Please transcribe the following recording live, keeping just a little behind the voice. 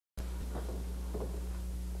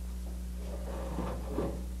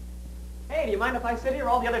Hey, do you mind if I sit here?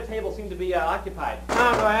 All the other tables seem to be occupied. No,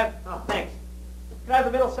 go ahead. Oh, thanks. Can I have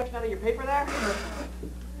the middle section out of your paper there?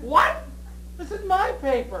 What? This is my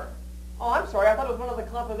paper. Oh, I'm sorry. I thought it was one of the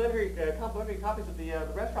complimentary copies that the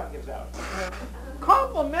restaurant gives out.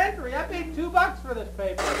 Complimentary? I paid $2 for this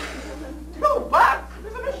paper. $2?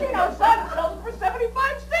 There's a machine outside that sells it for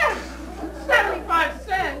 75 cents. 75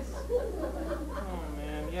 cents? Oh,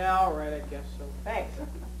 man. Yeah, all right, I guess so. Thanks.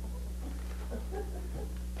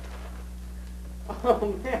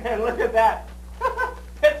 Oh, man, look at that.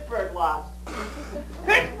 Pittsburgh lost.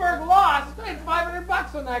 Pittsburgh lost? I had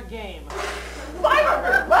 $500 on that game.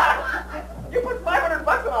 $500? You put $500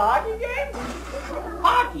 on a hockey game?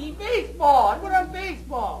 Hockey? Baseball. I put on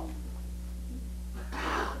baseball.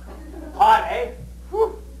 Hot, eh?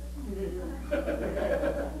 Whew.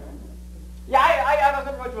 Yeah, I was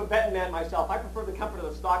never much of a betting man myself. I prefer the comfort of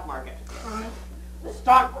the stock market. The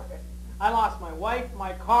stock market? I lost my wife,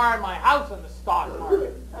 my car, and my house on the stock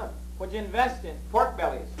market. Huh. What'd you invest in? Pork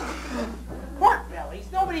bellies. Pork bellies?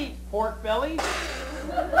 Nobody eats pork bellies.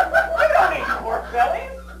 You don't eat pork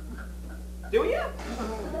bellies. Do you?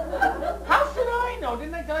 How should I know?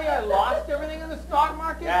 Didn't I tell you I lost everything in the stock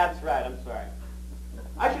market? That's right, I'm sorry.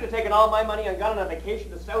 I should have taken all my money and gone on a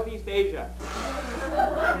vacation to Southeast Asia.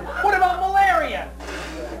 What about malaria?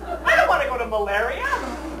 I don't want to go to malaria.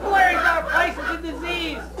 Malaria's not a place, it's a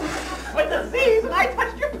disease. A disease? And I touched